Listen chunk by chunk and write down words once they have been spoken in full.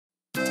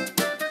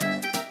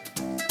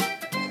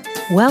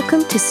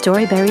Welcome to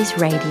Storyberries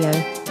Radio.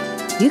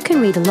 You can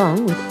read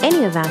along with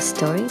any of our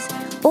stories,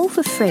 all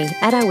for free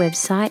at our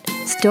website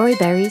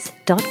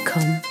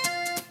storyberries.com.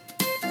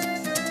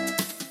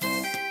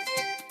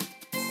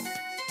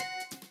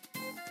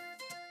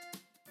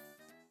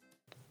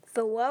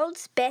 The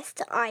World's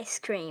Best Ice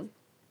Cream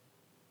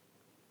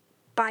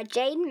by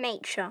Jade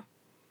Macher.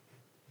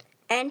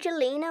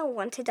 Angelina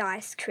wanted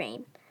ice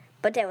cream,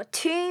 but there were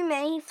too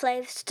many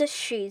flavors to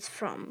choose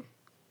from.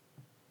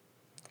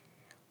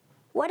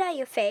 "What are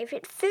your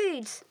favorite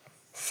foods?"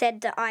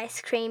 said the ice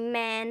cream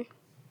man.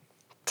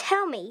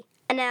 "Tell me,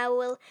 and I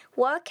will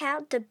work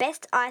out the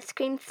best ice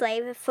cream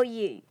flavor for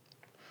you."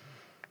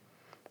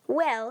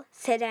 "Well,"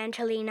 said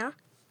Angelina,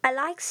 "I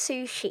like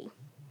sushi."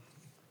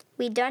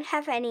 "We don't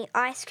have any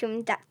ice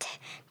cream that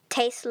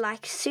tastes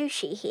like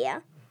sushi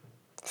here,"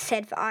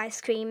 said the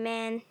ice cream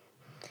man.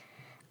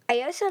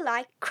 "I also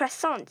like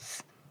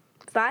croissants."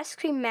 The ice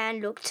cream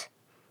man looked.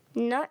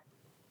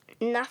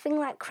 Nothing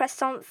like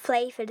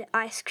croissant-flavored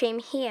ice cream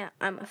here,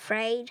 I'm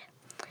afraid,"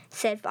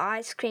 said the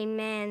ice cream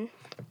man.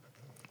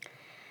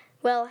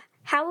 "Well,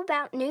 how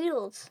about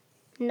noodles?"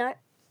 "No."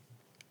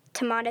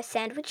 "Tomato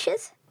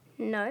sandwiches?"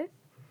 "No."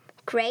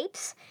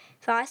 "Grapes?"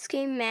 The ice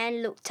cream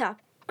man looked up.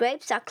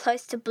 "Grapes are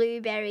close to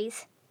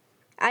blueberries."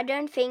 "I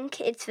don't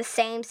think it's the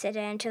same," said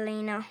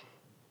Angelina.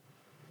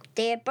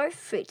 "They are both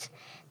fruits.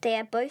 They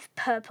are both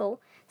purple,"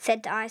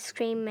 said the ice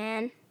cream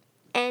man.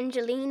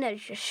 Angelina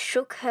just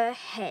shook her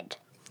head.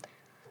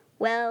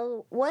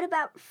 "Well, what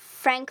about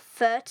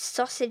Frankfurt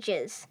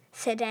sausages?"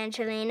 said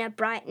Angelina,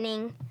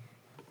 brightening.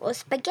 "Or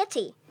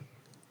spaghetti?"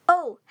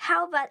 "Oh,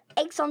 how about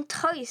eggs on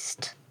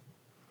toast?"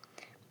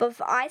 But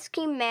the ice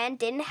cream man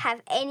didn't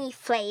have any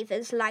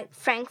flavors like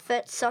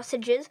Frankfurt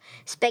sausages,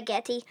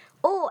 spaghetti,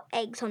 or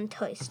eggs on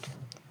toast.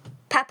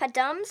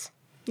 "Papadums?"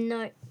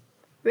 "No."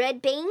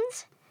 "Red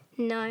beans?"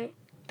 "No."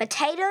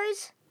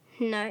 "Potatoes?"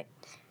 "No."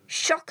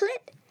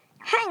 "Chocolate?"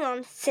 "Hang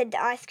on," said the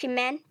ice cream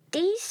man.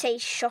 "Did you say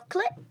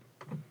chocolate?"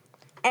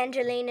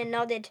 Angelina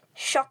nodded.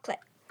 "Chocolate."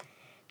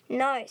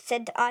 "No,"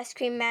 said the ice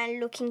cream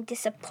man, looking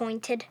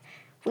disappointed.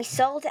 "We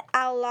sold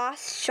our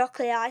last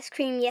chocolate ice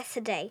cream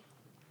yesterday."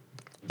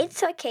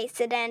 "It's okay,"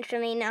 said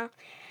Angelina.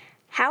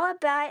 "How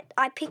about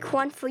I pick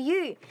one for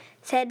you?"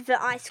 said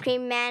the ice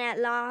cream man at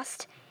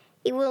last.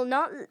 "It will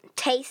not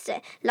taste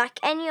like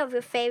any of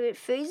your favorite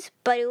foods,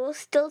 but it will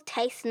still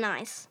taste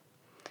nice."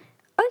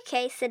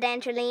 "Okay," said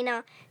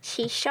Angelina.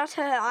 She shut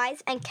her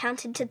eyes and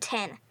counted to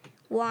 10.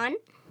 1,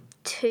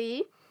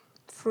 2,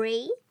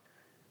 3,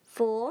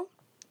 4,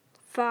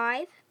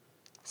 5,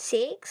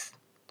 6,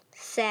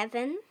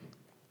 7,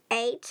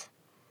 8,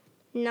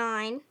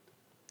 9,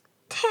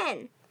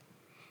 10.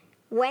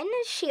 When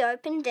she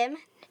opened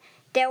them,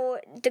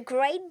 the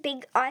great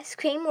big ice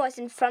cream was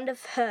in front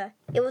of her.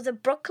 It was a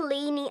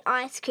broccolini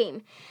ice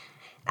cream,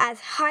 as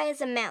high as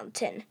a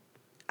mountain.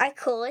 "I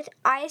call it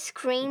ice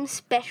cream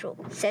special,"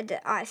 said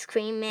the ice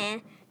cream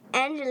man.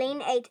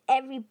 Angeline ate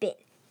every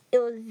bit. It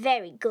was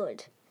very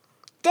good.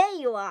 "There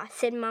you are,"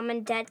 said Mum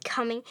and Dad,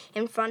 coming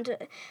in from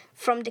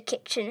the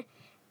kitchen.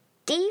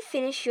 "Did you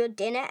finish your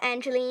dinner,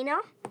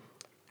 Angelina?"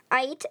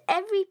 "I ate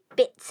every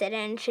bit," said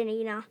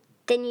Angelina.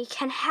 "Then you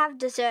can have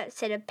dessert,"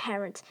 said her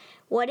parents.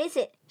 "What is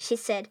it?" she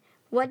said.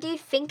 "What do you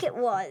think it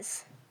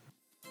was?"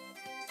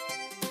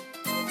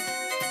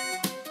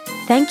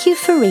 Thank you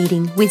for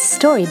reading with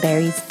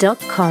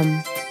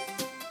Storyberries.com.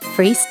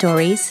 Free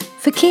stories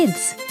for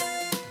kids.